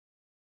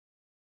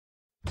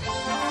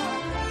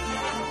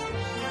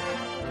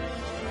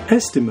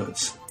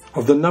Estimates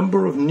of the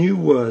number of new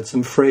words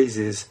and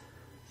phrases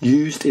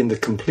used in the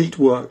complete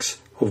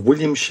works of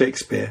William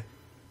Shakespeare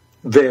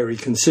vary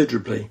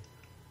considerably.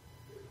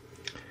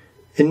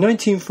 In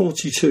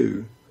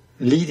 1942,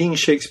 leading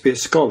Shakespeare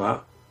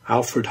scholar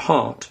Alfred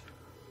Hart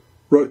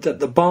wrote that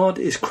the bard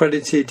is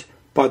credited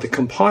by the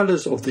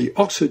compilers of the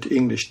Oxford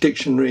English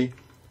Dictionary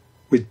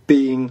with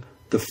being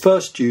the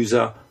first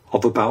user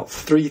of about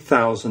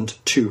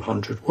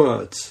 3,200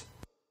 words.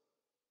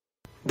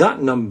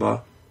 That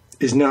number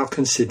is now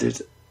considered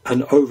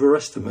an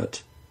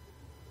overestimate.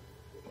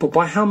 But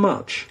by how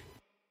much?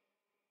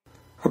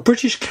 A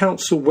British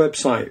Council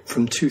website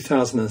from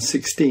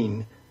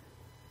 2016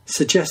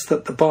 suggests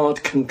that the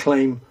bard can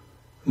claim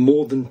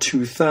more than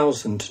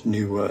 2,000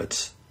 new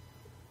words,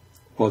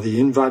 while the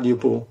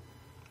invaluable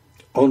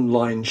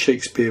online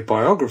Shakespeare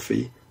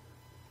biography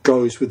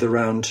goes with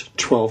around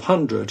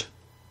 1,200.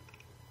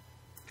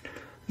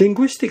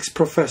 Linguistics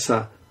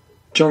professor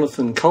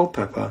Jonathan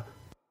Culpeper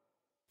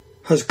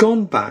has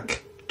gone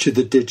back to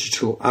the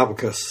digital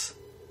abacus.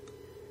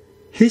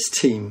 His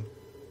team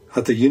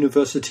at the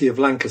University of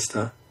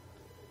Lancaster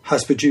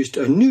has produced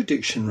a new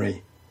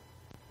dictionary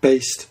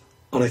based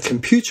on a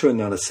computer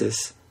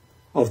analysis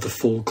of the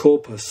full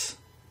corpus.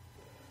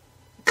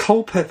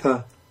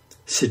 Culpeper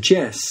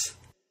suggests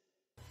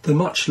the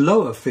much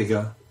lower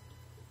figure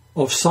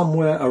of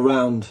somewhere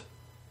around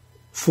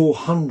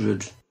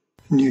 400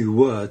 new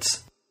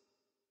words.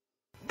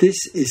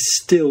 This is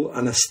still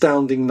an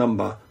astounding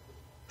number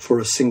for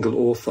a single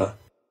author.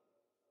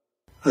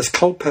 As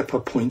Culpeper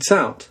points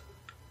out,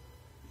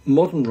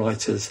 modern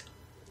writers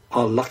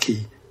are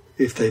lucky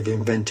if they've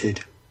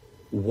invented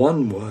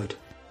one word.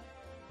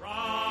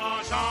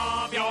 Brush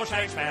up your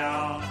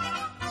Shakespeare.